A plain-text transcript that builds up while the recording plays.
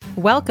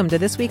Welcome to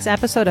this week's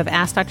episode of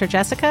Ask Dr.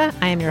 Jessica.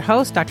 I am your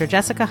host, Dr.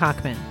 Jessica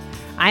Hochman.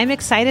 I am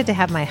excited to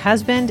have my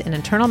husband, an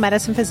internal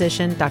medicine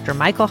physician, Dr.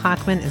 Michael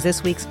Hochman, as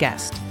this week's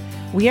guest.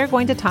 We are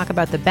going to talk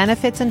about the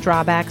benefits and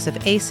drawbacks of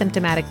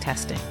asymptomatic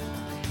testing.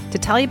 To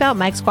tell you about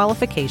Mike's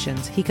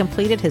qualifications, he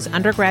completed his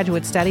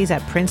undergraduate studies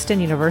at Princeton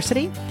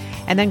University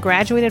and then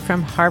graduated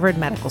from Harvard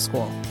Medical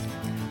School.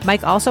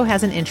 Mike also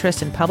has an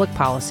interest in public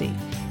policy.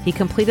 He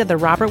completed the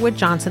Robert Wood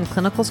Johnson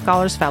Clinical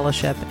Scholars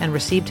Fellowship and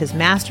received his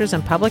master's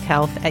in public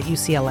health at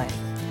UCLA.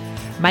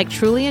 Mike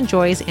truly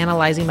enjoys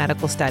analyzing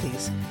medical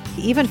studies.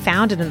 He even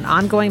founded an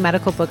ongoing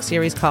medical book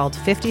series called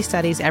 50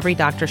 Studies Every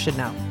Doctor Should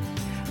Know.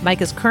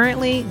 Mike is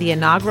currently the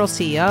inaugural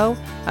CEO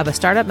of a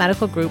startup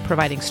medical group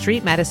providing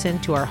street medicine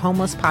to our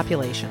homeless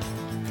population.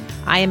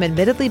 I am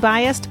admittedly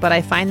biased, but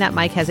I find that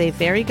Mike has a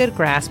very good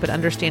grasp at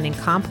understanding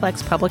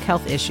complex public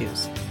health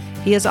issues.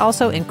 He is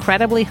also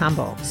incredibly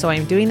humble, so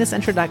I'm doing this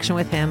introduction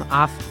with him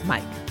off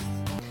mic.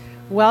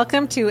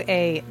 Welcome to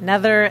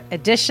another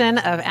edition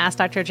of Ask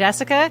Dr.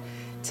 Jessica.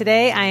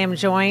 Today I am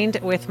joined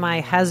with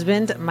my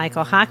husband,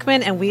 Michael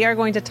Hochman, and we are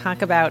going to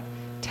talk about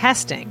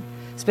testing,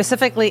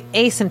 specifically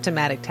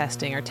asymptomatic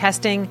testing, or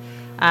testing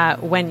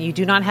when you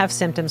do not have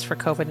symptoms for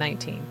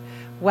COVID-19.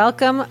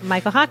 Welcome,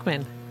 Michael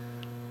Hochman.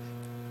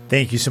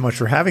 Thank you so much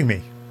for having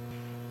me.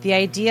 The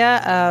idea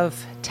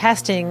of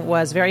testing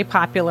was very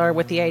popular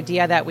with the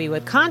idea that we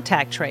would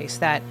contact trace,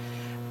 that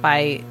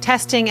by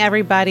testing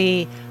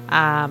everybody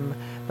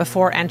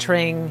before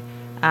entering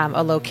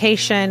a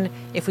location,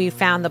 if we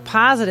found the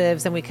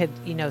positives, then we could,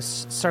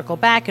 circle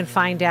back and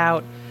find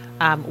out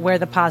where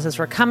the positives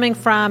were coming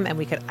from, and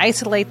we could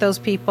isolate those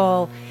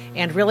people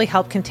and really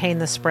help contain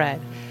the spread.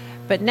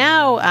 But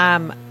now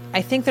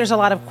I think there's a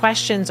lot of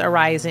questions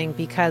arising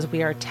because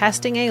we are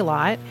testing a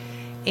lot,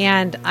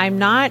 and I'm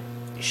not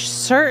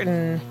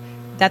certain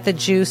that the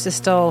juice is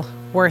still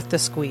worth the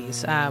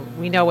squeeze.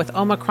 We know with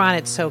Omicron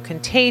it's so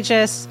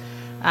contagious.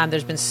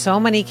 There's been so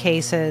many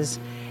cases,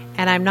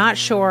 and I'm not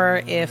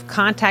sure if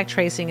contact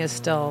tracing is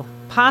still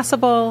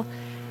possible.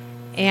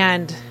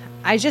 And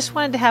I just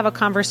wanted to have a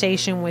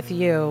conversation with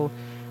you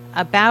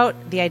about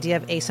the idea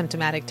of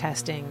asymptomatic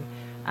testing,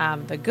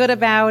 the good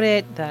about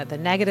it, the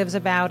negatives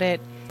about it.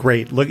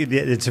 Great. Look,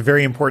 it's a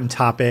very important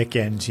topic,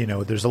 and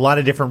there's a lot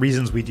of different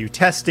reasons we do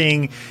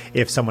testing.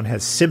 If someone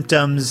has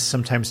symptoms,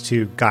 sometimes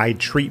to guide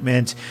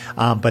treatment,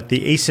 but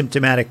the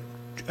asymptomatic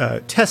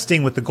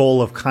testing with the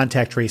goal of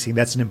contact tracing,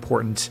 that's an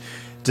important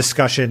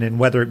discussion, and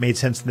whether it made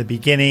sense in the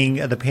beginning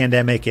of the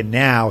pandemic and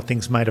now,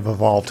 things might have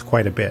evolved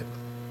quite a bit.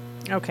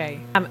 Okay.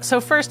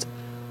 So first,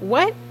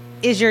 what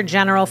is your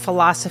general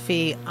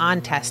philosophy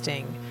on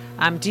testing?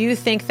 Do you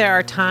think there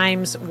are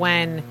times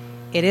when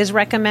it is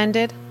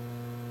recommended?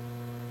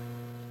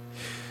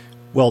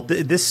 Well,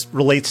 this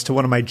relates to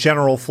one of my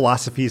general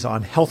philosophies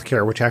on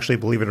healthcare, which actually,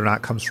 believe it or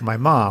not, comes from my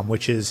mom,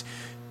 which is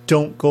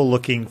don't go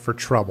looking for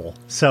trouble.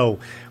 So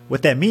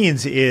what that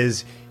means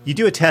is you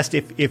do a test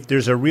if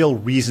there's a real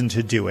reason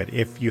to do it.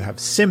 If you have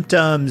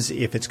symptoms,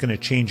 if it's going to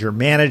change your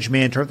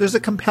management, or if there's a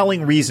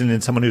compelling reason in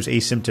someone who's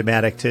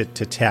asymptomatic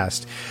to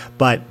test.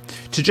 But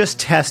to just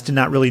test and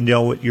not really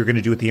know what you're going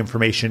to do with the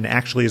information,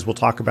 actually, as we'll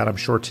talk about, I'm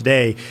sure,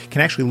 today,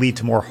 can actually lead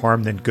to more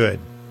harm than good.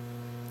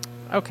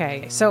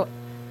 Okay, so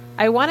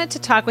I wanted to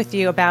talk with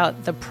you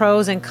about the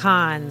pros and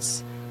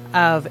cons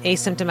of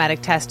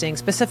asymptomatic testing,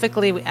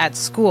 specifically at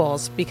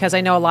schools, because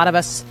I know a lot of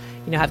us,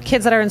 have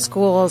kids that are in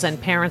schools,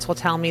 and parents will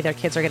tell me their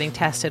kids are getting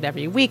tested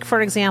every week,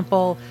 for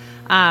example.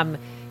 Can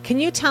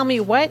you tell me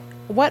what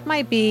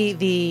might be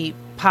the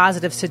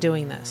positives to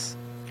doing this?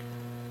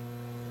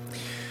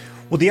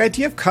 Well, the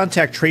idea of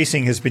contact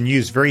tracing has been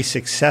used very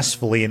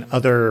successfully in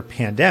other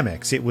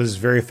pandemics. It was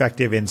very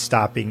effective in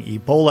stopping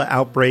Ebola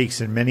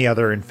outbreaks and many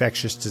other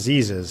infectious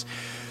diseases.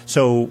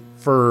 So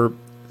for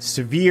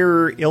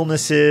severe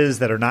illnesses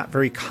that are not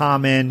very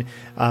common,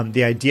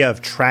 the idea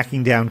of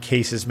tracking down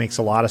cases makes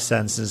a lot of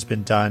sense and has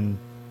been done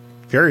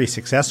very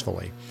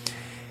successfully.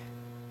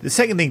 The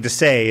second thing to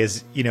say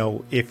is,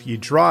 if you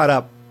draw it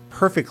up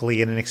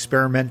perfectly in an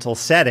experimental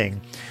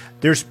setting,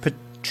 there's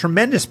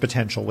tremendous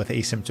potential with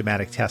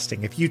asymptomatic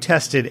testing. If you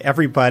tested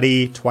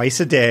everybody twice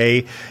a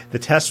day, the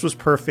test was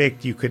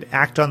perfect, you could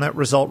act on that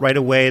result right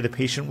away, the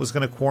patient was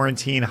going to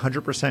quarantine,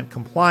 100%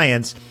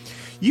 compliance,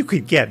 you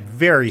could get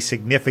very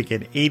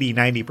significant 80,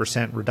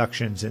 90%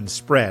 reductions in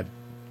spread.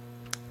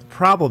 The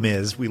problem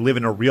is we live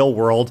in a real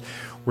world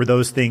where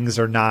those things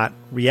are not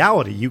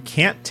reality. You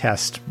can't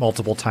test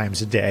multiple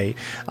times a day.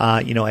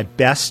 At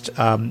best,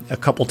 a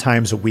couple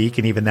times a week,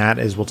 and even that,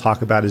 as we'll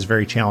talk about, is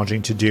very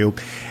challenging to do.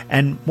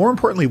 And more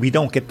importantly, we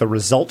don't get the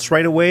results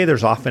right away.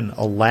 There's often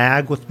a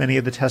lag with many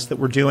of the tests that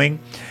we're doing.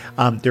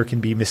 There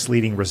can be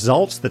misleading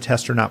results. The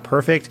tests are not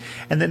perfect,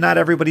 and then not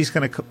everybody's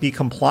going to be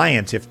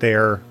compliant if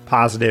they're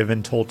positive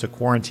and told to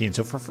quarantine.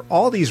 So for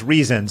all these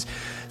reasons,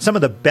 some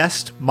of the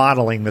best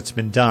modeling that's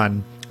been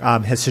done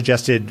has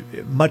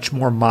suggested much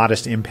more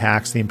modest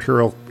impacts. The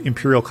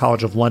Imperial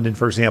College of London,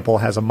 for example,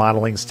 has a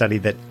modeling study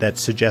that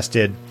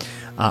suggested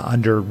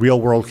under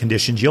real-world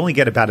conditions, you only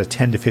get about a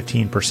 10 to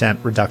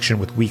 15% reduction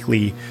with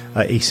weekly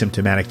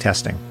asymptomatic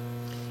testing.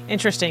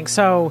 Interesting.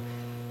 So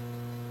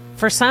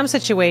for some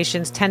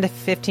situations, 10 to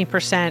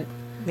 15%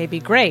 may be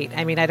great.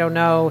 I mean, I don't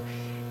know,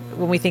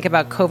 when we think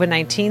about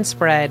COVID-19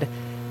 spread,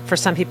 for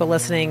some people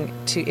listening,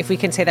 to if we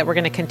can say that we're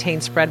going to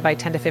contain spread by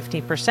 10 to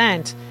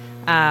 15%,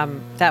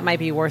 that might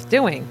be worth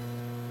doing.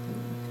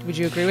 Would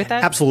you agree with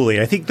that?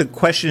 Absolutely. I think the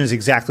question is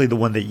exactly the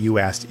one that you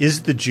asked.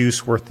 Is the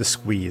juice worth the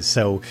squeeze?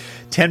 So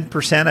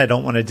 10%, I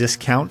don't want to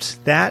discount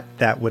that.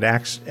 That would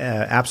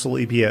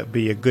absolutely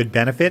be a good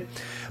benefit.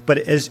 But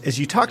as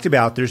you talked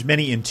about, there's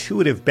many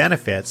intuitive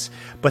benefits,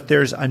 but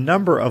there's a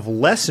number of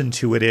less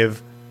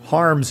intuitive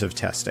harms of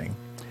testing.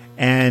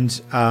 And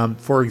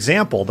for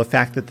example, the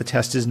fact that the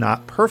test is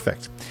not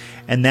perfect.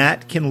 And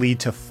that can lead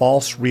to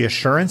false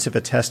reassurance. If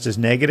a test is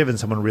negative and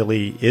someone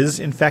really is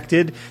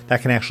infected,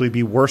 that can actually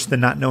be worse than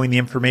not knowing the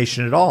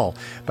information at all.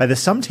 By the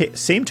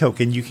same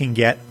token, you can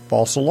get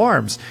false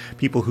alarms.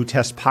 People who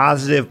test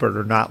positive but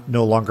are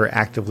no longer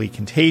actively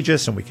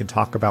contagious, and we can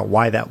talk about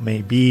why that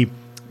may be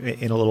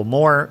in a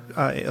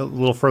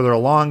little further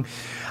along.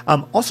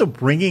 Also,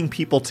 bringing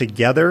people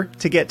together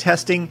to get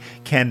testing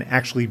can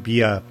actually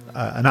be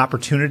an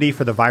opportunity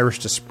for the virus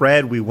to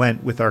spread. We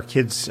went with our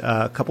kids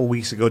a couple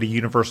weeks ago to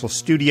Universal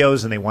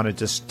Studios, and they wanted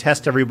to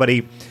test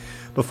everybody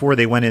before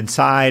they went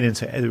inside. And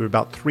so there were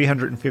about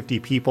 350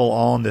 people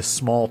all in this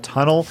small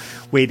tunnel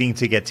waiting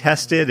to get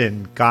tested.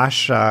 And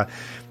gosh,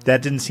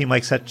 that didn't seem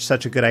like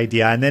such a good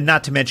idea. And then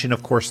not to mention,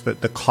 of course,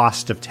 the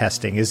cost of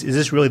testing. Is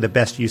this really the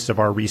best use of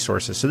our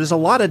resources? So there's a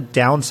lot of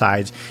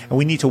downsides, and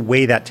we need to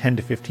weigh that 10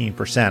 to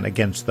 15%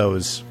 against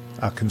those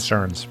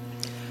concerns.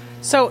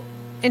 So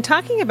in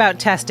talking about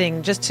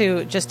testing, just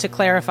to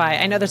clarify,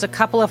 I know there's a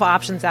couple of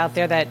options out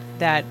there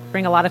that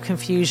bring a lot of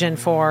confusion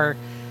for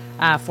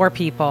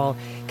people.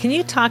 Can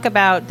you talk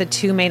about the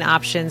two main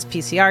options,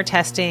 PCR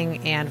testing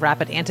and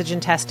rapid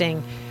antigen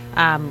testing,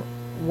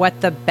 what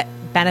the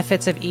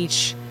benefits of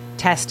each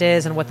test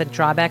is and what the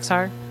drawbacks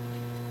are?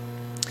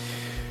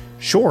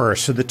 Sure.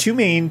 So the two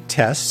main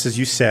tests, as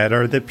you said,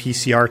 are the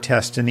PCR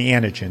test and the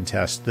antigen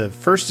test. The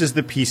first is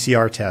the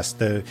PCR test.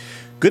 The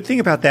good thing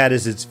about that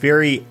is it's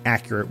very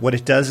accurate. What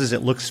it does is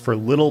it looks for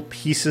little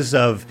pieces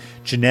of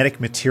genetic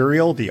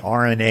material, the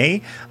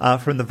RNA,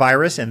 from the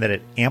virus, and that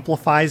it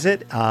amplifies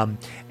it.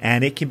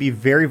 And it can be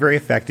very, very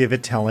effective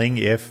at telling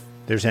if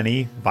there's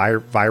any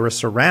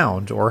virus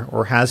around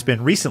or has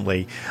been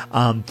recently.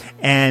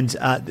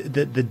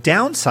 The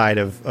downside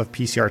of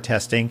PCR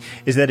testing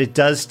is that it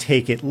does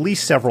take at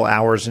least several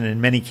hours, and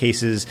in many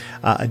cases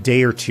a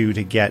day or two,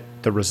 to get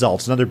the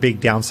results. Another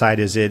big downside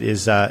is it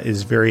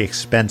is very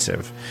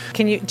expensive.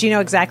 Do you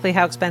know exactly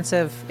how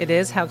expensive it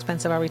is? How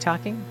expensive are we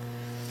talking?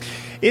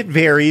 It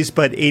varies,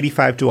 but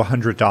 $85 to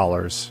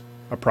 $100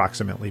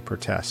 approximately per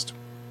test.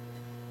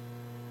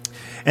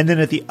 And then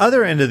at the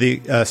other end of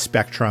the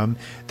spectrum,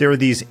 there are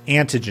these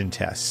antigen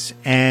tests.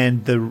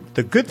 And the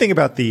good thing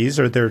about these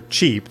are they're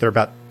cheap. They're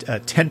about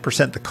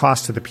 10% the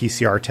cost of the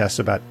PCR test,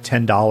 about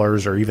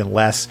 $10 or even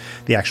less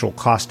the actual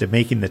cost of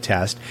making the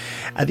test.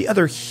 The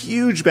other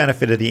huge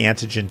benefit of the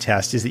antigen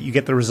test is that you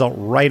get the result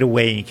right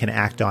away and you can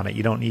act on it.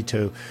 You don't need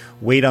to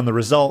wait on the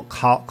result,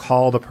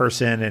 call the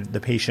person and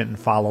the patient and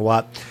follow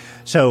up.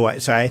 So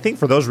I think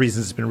for those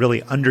reasons, it's been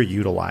really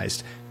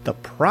underutilized. The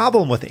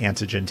problem with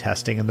antigen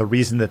testing, and the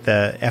reason that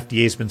the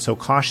FDA has been so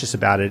cautious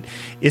about it,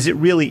 is it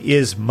really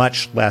is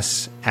much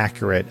less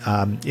accurate.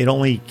 It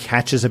only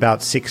catches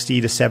about 60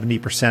 to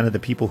 70% of the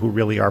people who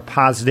really are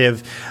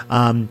positive.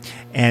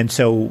 And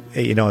so,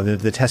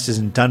 the test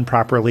isn't done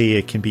properly.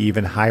 It can be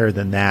even higher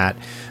than that.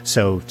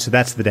 So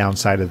that's the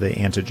downside of the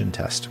antigen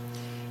test.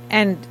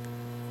 And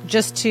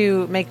just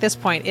to make this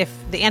point, if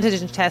the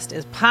antigen test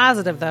is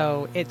positive,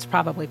 though, it's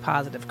probably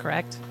positive,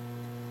 correct?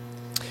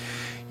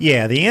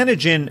 Yeah, the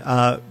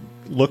antigen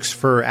looks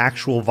for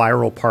actual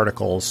viral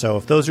particles. So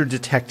if those are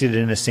detected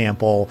in a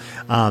sample,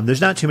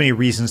 there's not too many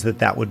reasons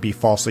that would be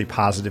falsely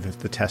positive if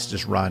the test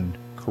is run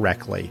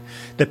correctly.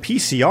 The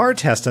PCR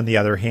test, on the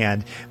other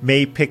hand,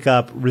 may pick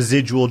up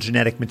residual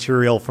genetic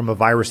material from a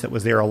virus that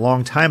was there a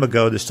long time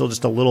ago. There's still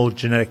just a little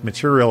genetic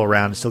material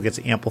around. It still gets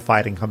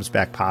amplified and comes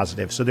back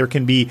positive. So there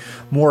can be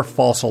more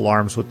false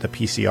alarms with the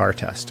PCR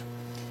test.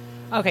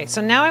 Okay,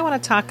 so now I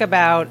want to talk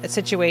about a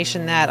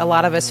situation that a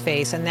lot of us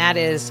face, and that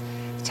is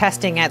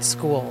testing at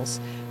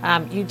schools.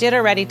 You did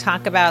already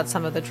talk about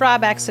some of the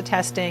drawbacks to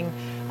testing,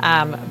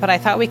 but I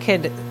thought we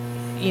could,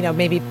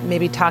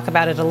 maybe talk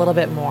about it a little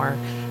bit more.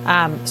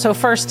 So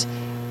first,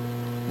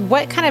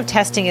 what kind of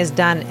testing is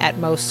done at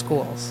most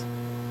schools?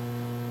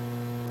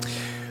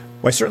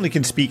 Well, I certainly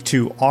can speak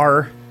to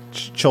our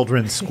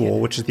children's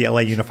school, which is the LA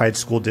Unified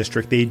School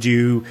District. They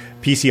do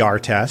PCR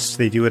tests.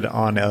 They do it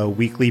on a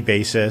weekly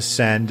basis,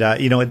 and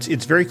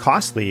it's very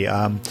costly.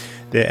 The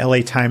LA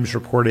Times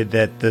reported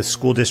that the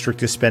school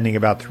district is spending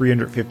about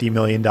 $350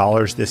 million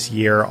this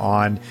year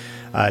on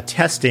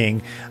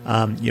testing.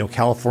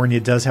 California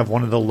does have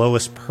one of the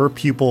lowest per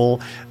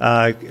pupil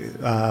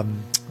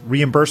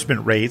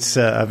reimbursement rates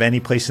of any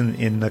place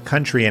in the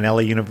country, and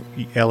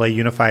LA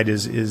Unified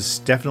is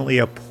definitely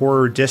a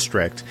poorer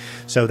district.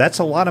 So that's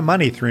a lot of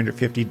money,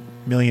 $350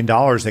 million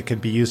that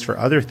could be used for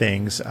other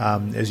things.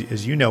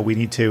 As you know, we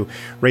need to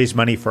raise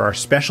money for our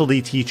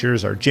specialty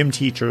teachers, our gym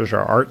teachers,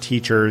 our art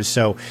teachers.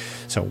 So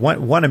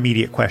one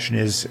immediate question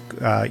is,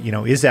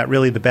 is that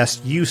really the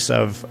best use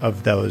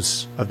of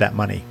that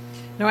money?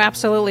 No,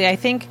 absolutely. I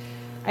think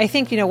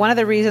one of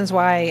the reasons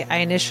why I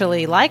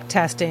initially liked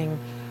testing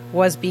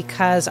was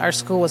because our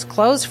school was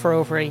closed for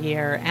over a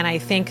year, and I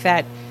think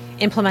that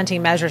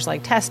implementing measures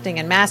like testing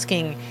and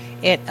masking,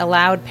 it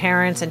allowed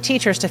parents and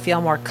teachers to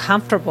feel more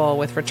comfortable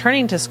with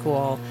returning to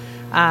school.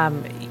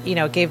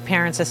 Gave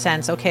parents a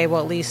sense, okay,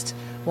 well, at least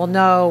we'll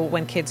know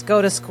when kids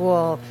go to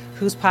school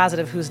who's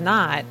positive, who's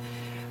not.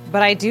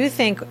 But I do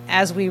think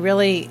as we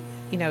really,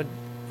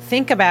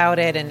 think about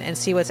it and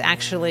see what's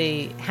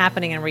actually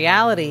happening in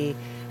reality,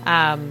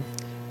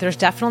 there's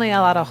definitely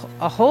a lot of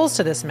holes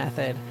to this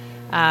method.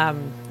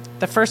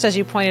 The first, as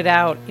you pointed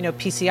out,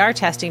 PCR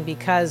testing,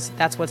 because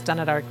that's what's done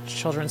at our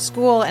children's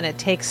school and it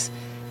takes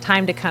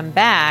time to come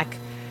back.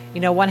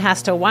 One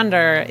has to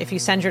wonder if you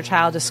send your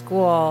child to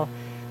school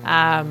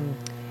and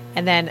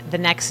then the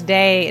next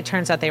day it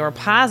turns out they were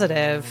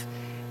positive,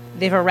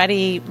 they've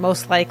already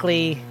most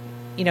likely,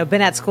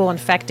 been at school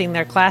infecting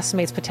their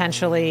classmates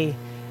potentially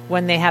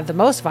when they have the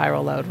most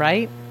viral load,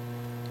 right?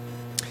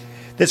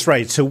 That's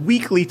right. So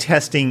weekly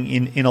testing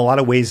in a lot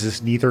of ways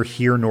is neither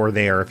here nor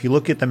there. If you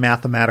look at the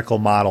mathematical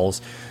models,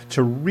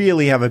 to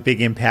really have a big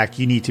impact,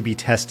 you need to be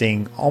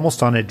testing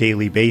almost on a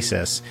daily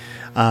basis.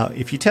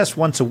 If you test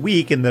once a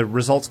week and the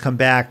results come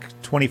back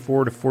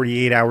 24 to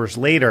 48 hours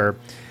later,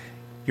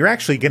 you're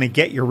actually going to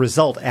get your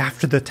result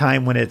after the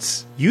time when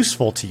it's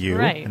useful to you.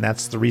 Right. And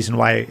that's the reason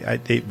why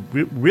they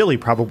really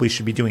probably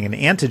should be doing an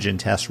antigen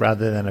test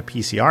rather than a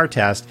PCR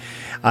test.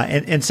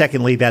 And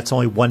secondly, that's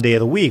only one day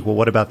of the week. Well,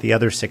 what about the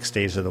other 6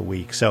 days of the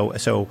week?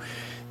 So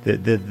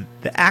the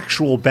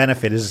actual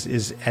benefit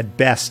is at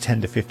best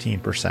 10 to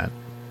 15%.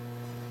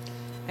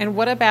 And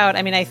what about,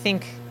 I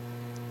think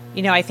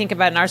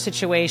about in our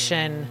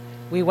situation,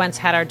 we once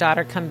had our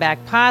daughter come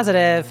back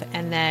positive,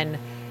 and then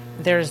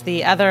there's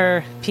the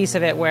other piece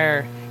of it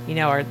where,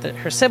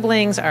 her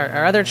siblings,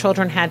 our other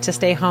children had to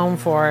stay home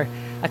for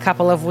a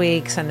couple of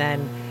weeks, and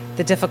then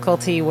the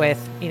difficulty with,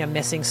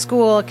 missing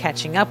school,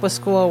 catching up with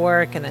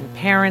schoolwork, and then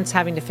parents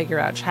having to figure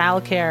out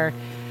childcare.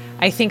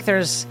 I think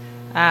there's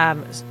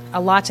a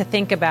lot to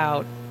think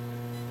about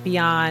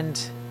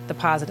beyond the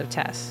positive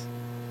tests.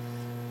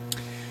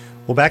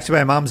 Well, back to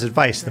my mom's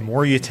advice, the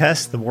more you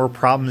test, the more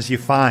problems you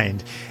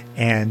find.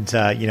 And,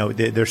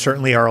 there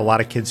certainly are a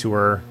lot of kids who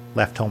are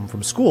left home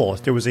from school.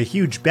 If there was a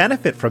huge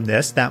benefit from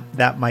this,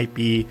 that might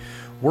be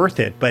worth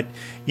it. But,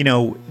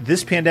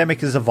 this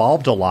pandemic has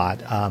evolved a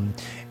lot.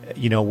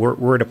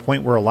 We're at a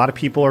point where a lot of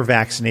people are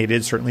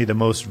vaccinated, certainly the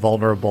most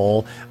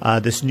vulnerable.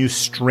 This new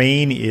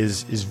strain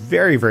is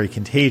very, very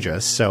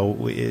contagious.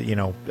 So,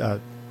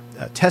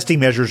 testing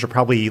measures are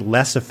probably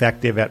less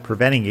effective at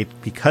preventing it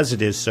because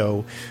it is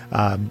so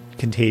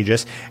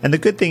contagious. And the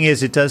good thing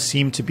is it does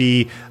seem to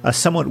be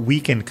somewhat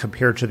weakened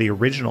compared to the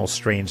original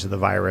strains of the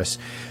virus.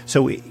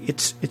 So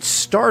it's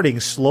starting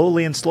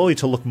slowly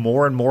to look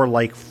more and more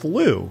like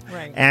flu.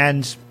 Right.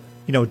 And,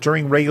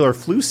 during regular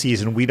flu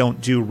season, we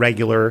don't do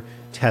regular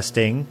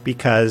testing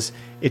because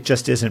it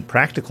just isn't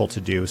practical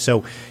to do.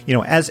 So,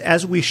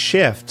 as we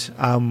shift,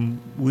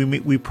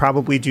 we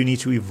probably do need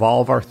to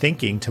evolve our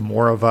thinking to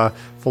more of a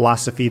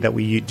philosophy that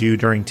we do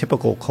during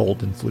typical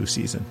cold and flu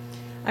season.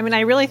 I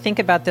really think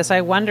about this.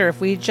 I wonder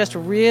if we just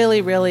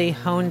really, really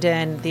honed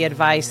in the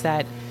advice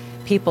that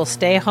people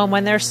stay home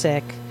when they're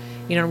sick,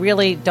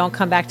 really don't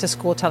come back to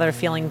school till they're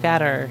feeling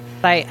better.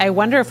 I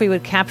wonder if we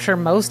would capture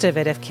most of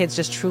it if kids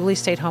just truly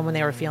stayed home when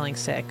they were feeling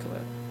sick.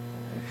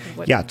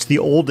 Yeah, it's the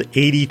old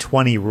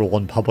 80-20 rule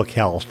in public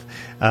health.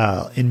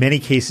 In many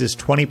cases,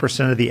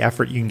 20% of the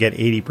effort, you can get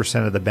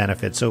 80% of the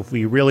benefit. So if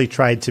we really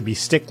tried to be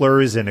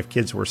sticklers and if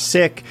kids were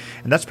sick,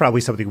 and that's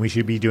probably something we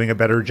should be doing a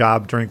better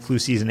job during flu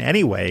season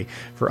anyway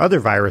for other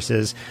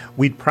viruses,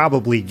 we'd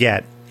probably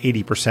get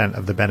 80%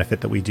 of the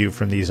benefit that we do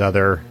from these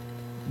other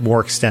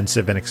more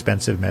extensive and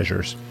expensive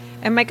measures.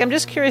 And Mike, I'm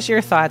just curious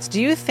your thoughts.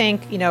 Do you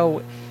think,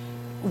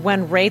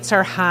 when rates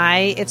are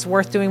high, it's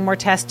worth doing more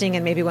testing,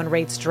 and maybe when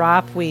rates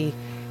drop, we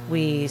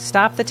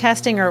stop the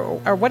testing,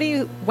 or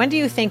when do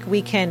you think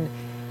we can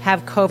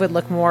have COVID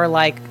look more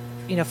like,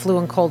 flu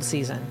and cold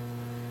season?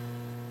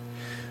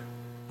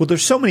 Well,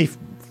 there's so many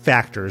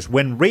factors.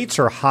 When rates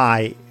are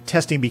high,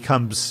 testing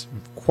becomes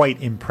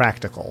quite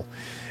impractical.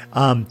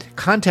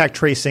 Contact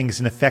tracing is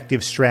an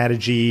effective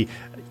strategy,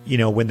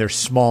 when there's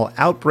small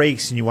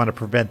outbreaks and you want to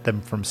prevent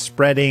them from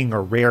spreading,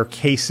 or rare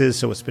cases.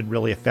 So it's been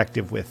really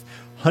effective with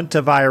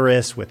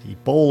hantavirus, with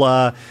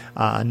Ebola,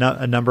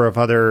 a number of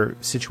other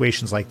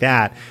situations like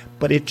that.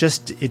 But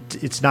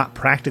it's not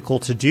practical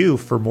to do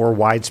for more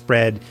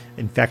widespread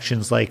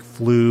infections like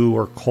flu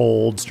or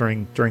colds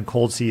during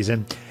cold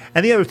season.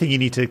 And the other thing you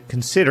need to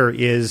consider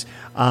is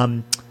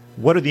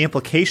what are the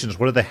implications?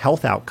 What are the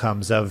health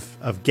outcomes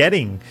of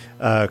getting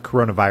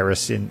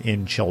coronavirus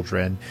in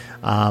children?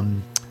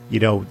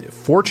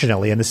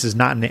 fortunately, and this is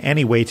not in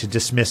any way to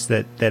dismiss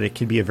that it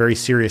can be a very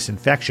serious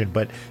infection,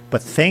 but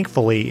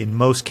thankfully, in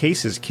most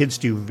cases, kids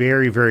do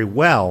very, very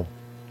well.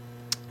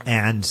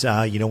 And,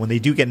 when they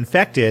do get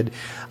infected,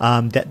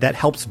 that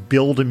helps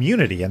build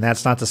immunity. And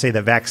that's not to say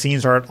that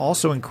vaccines aren't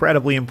also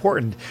incredibly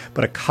important,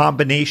 but a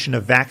combination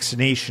of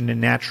vaccination and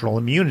natural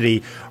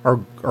immunity are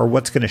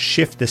what's going to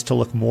shift this to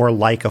look more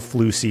like a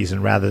flu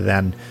season rather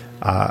than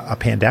a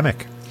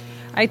pandemic.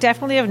 I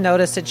definitely have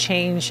noticed a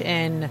change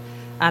in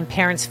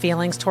parents'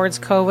 feelings towards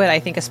COVID. I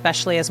think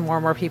especially as more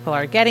and more people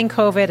are getting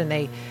COVID and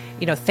they,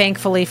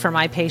 thankfully for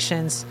my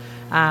patients,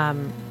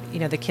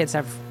 the kids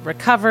have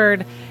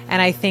recovered,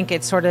 and I think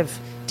it's sort of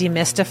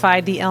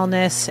demystified the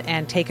illness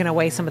and taken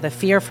away some of the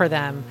fear for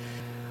them.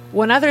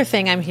 One other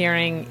thing I'm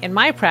hearing in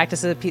my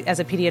practice as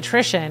a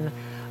pediatrician,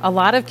 a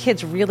lot of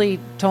kids really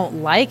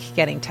don't like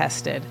getting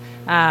tested.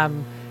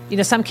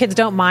 Some kids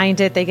don't mind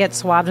it. They get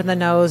swabbed in the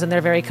nose and they're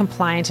very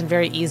compliant and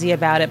very easy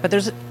about it. But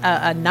there's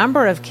a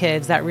number of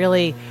kids that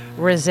really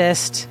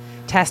resist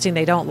testing.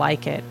 They don't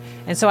like it.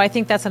 And so I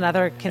think that's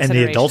another consideration.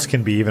 And the adults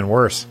can be even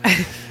worse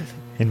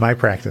in my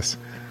practice.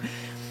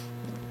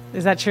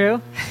 Is that true?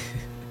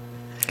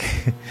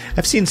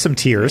 I've seen some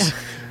tears. Yeah.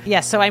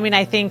 Yes. So,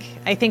 I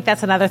think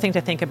that's another thing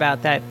to think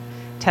about, that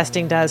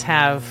testing does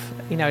have,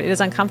 it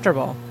is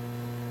uncomfortable.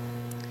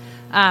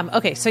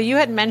 Okay. So you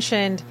had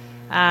mentioned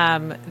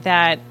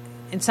that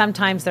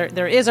sometimes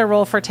there is a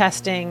role for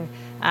testing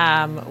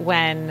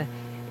when,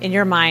 in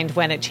your mind,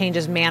 when it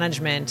changes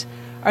management.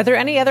 Are there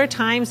any other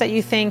times that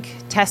you think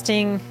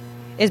testing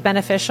is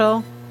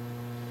beneficial?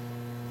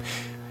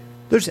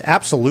 There's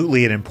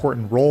absolutely an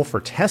important role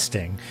for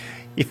testing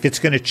if it's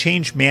going to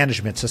change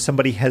management. So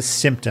somebody has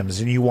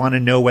symptoms and you want to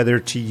know whether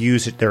to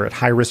use it. They're at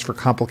high risk for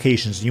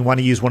complications. And you want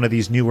to use one of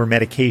these newer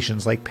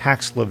medications like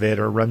Paxlovid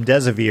or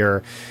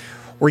remdesivir,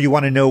 or you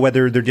want to know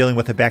whether they're dealing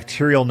with a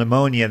bacterial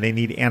pneumonia and they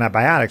need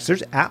antibiotics.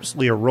 There's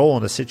absolutely a role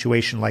in a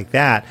situation like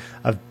that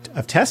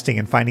of testing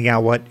and finding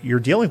out what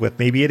you're dealing with.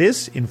 Maybe it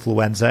is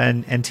influenza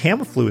and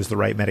Tamiflu is the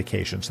right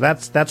medication. So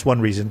that's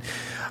one reason.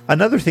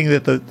 Another thing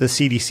that the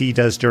CDC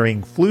does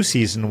during flu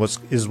season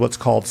is what's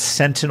called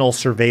sentinel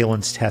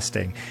surveillance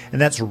testing. And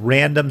that's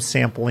random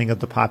sampling of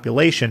the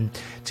population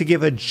to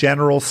give a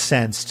general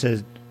sense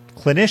to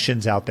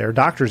clinicians out there,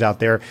 doctors out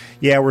there.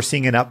 Yeah, we're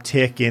seeing an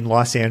uptick in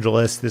Los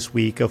Angeles this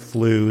week of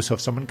flu. So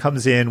if someone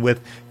comes in with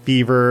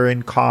fever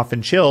and cough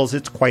and chills,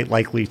 it's quite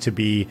likely to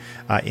be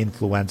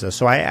influenza.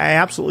 So I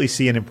absolutely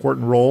see an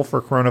important role for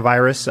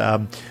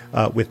coronavirus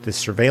with the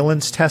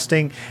surveillance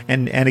testing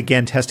and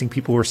again, testing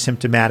people who are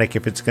symptomatic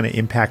if it's going to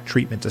impact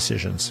treatment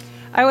decisions.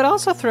 I would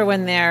also throw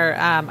in there,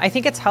 I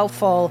think it's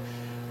helpful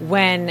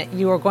when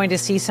you are going to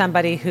see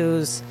somebody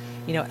who's,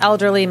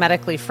 elderly,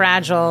 medically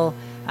fragile.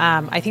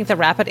 I think the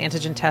rapid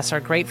antigen tests are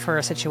great for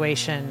a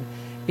situation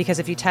because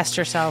if you test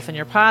yourself and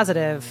you're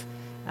positive,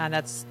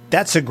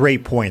 that's a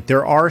great point.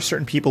 There are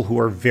certain people who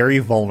are very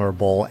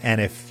vulnerable, and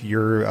if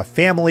you're a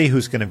family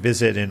who's going to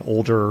visit an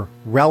older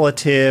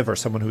relative or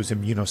someone who's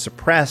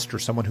immunosuppressed or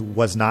someone who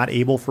was not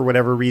able for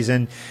whatever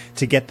reason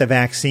to get the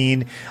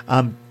vaccine,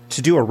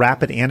 to do a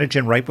rapid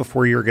antigen right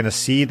before you're going to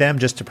see them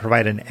just to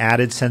provide an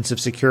added sense of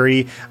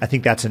security, I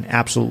think that's an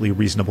absolutely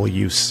reasonable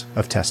use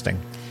of testing.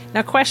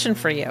 Now, question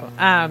for you.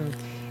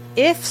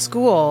 If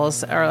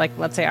schools, or like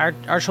let's say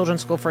our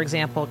children's school, for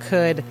example,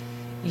 could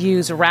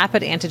use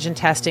rapid antigen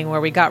testing where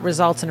we got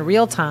results in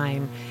real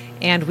time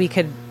and we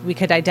could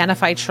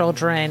identify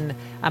children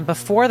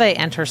before they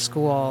enter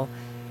school,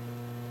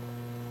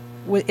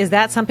 is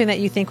that something that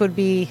you think would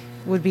be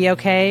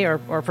okay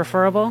or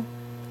preferable?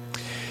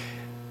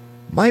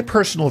 My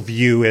personal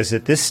view is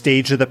at this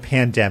stage of the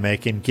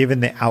pandemic and given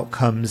the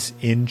outcomes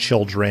in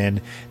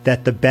children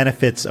that the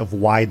benefits of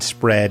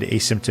widespread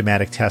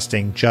asymptomatic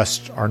testing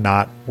just are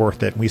not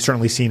worth it. We've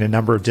certainly seen a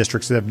number of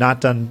districts that have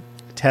not done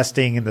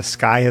testing and the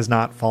sky has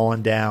not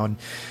fallen down.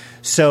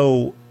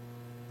 So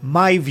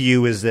my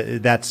view is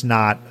that that's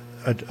not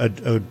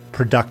a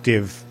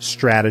productive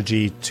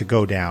strategy to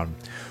go down.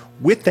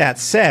 With that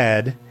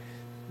said,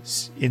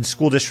 in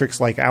school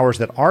districts like ours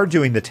that are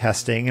doing the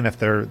testing, and if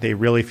they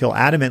really feel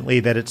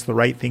adamantly that it's the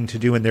right thing to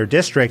do in their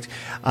district,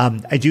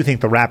 I do think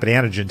the rapid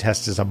antigen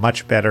test is a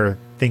much better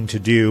thing to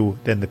do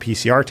than the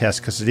PCR test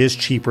because it is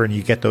cheaper and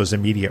you get those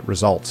immediate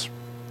results.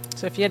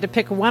 So if you had to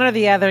pick one or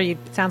the other, it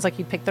sounds like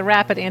you'd pick the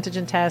rapid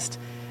antigen test,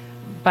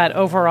 but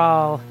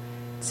overall,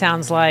 it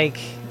sounds like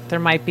there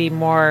might be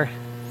more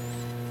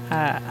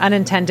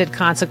unintended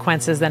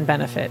consequences than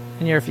benefit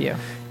in your view.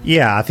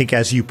 Yeah, I think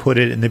as you put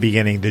it in the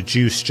beginning, the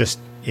juice just,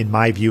 in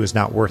my view, is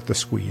not worth the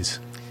squeeze.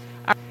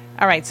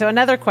 All right. So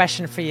another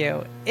question for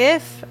you.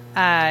 If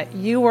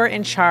you were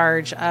in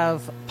charge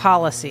of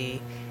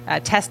policy,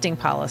 testing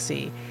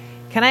policy,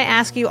 can I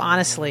ask you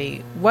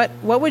honestly, what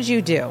would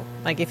you do?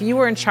 Like if you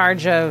were in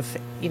charge of,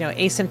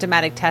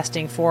 asymptomatic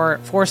testing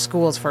for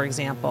schools, for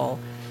example,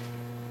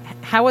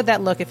 how would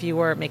that look if you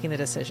were making the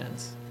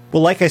decisions?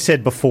 Well, like I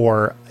said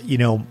before,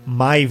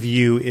 my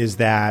view is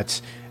that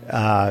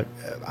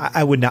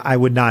I would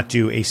not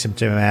do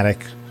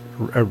asymptomatic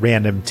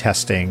random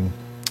testing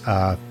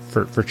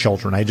for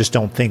children. I just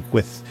don't think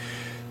with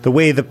the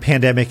way the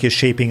pandemic is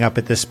shaping up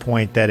at this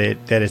point that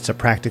it's a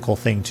practical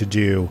thing to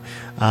do.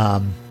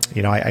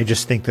 I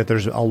just think that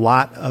there's a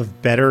lot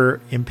of better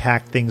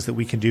impact things that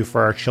we can do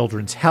for our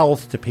children's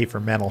health, to pay for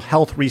mental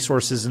health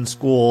resources in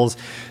schools,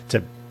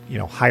 to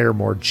hire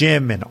more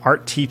gym and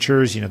art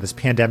teachers. This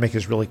pandemic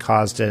has really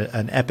caused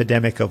an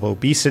epidemic of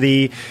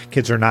obesity.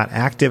 Kids are not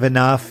active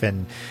enough.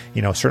 And,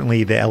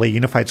 certainly the LA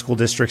Unified School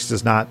Districts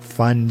does not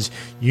fund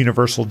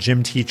universal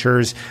gym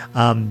teachers.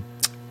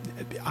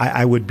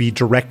 I would be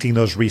directing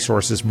those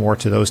resources more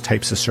to those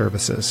types of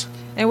services.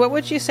 And what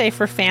would you say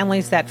for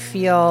families that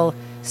feel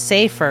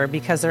safer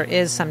because there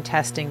is some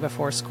testing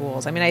before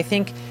schools? I mean, I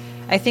think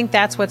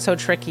that's what's so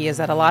tricky, is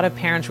that a lot of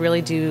parents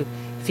really do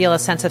feel a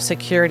sense of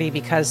security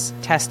because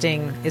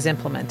testing is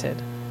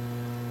implemented.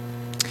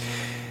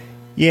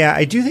 Yeah,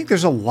 I do think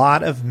there's a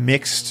lot of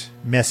mixed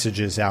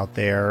messages out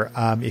there.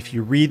 If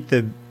you read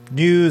the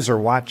news or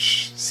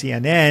watch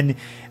CNN,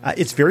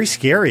 it's very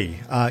scary.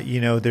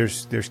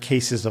 There's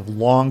cases of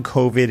long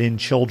COVID in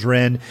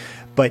children,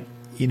 but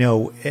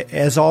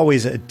as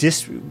always,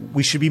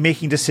 we should be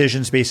making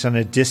decisions based on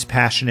a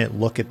dispassionate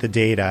look at the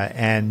data.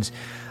 And,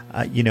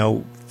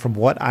 from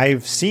what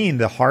I've seen,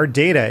 the hard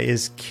data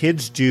is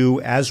kids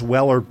do as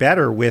well or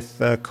better with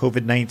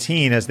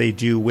COVID-19 as they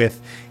do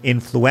with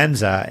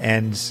influenza.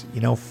 And,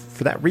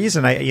 for that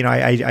reason,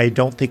 I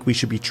don't think we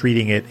should be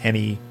treating it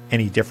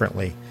any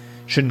differently.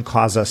 Shouldn't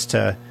cause us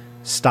to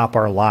stop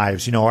our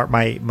lives.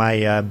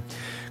 My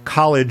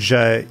college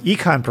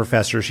econ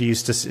professor, she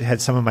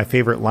had some of my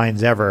favorite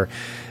lines ever.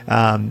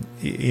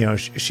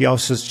 She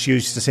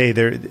used to say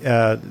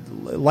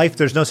life,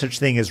 there's no such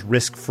thing as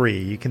risk free.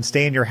 You can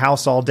stay in your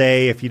house all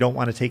day if you don't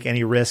want to take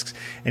any risks.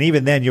 And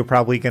even then, you're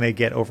probably going to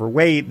get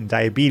overweight and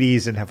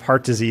diabetes and have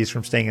heart disease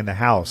from staying in the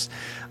house.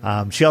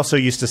 She also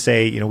used to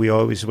say, we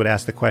always would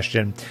ask the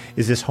question,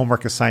 is this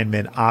homework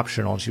assignment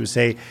optional? And she would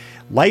say,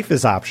 life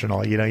is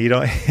optional. You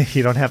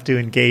don't have to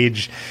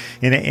engage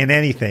in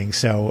anything.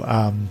 So,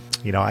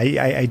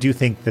 I do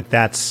think that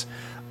that's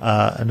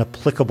an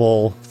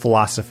applicable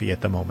philosophy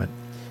at the moment.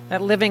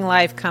 That living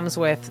life comes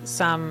with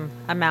some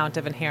amount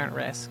of inherent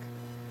risk.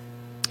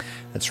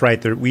 That's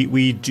right.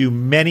 We do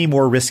many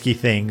more risky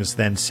things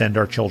than send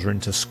our children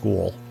to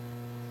school.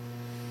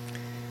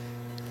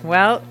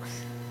 Well,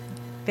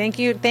 thank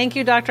you,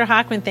 Dr.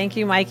 Hochman. Thank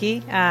you,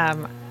 Mikey.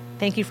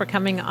 Thank you for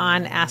coming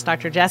on Ask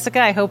Dr. Jessica.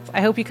 I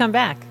hope you come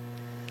back.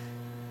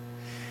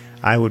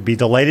 I would be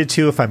delighted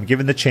to if I'm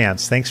given the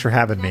chance. Thanks for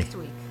having me. Next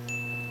week.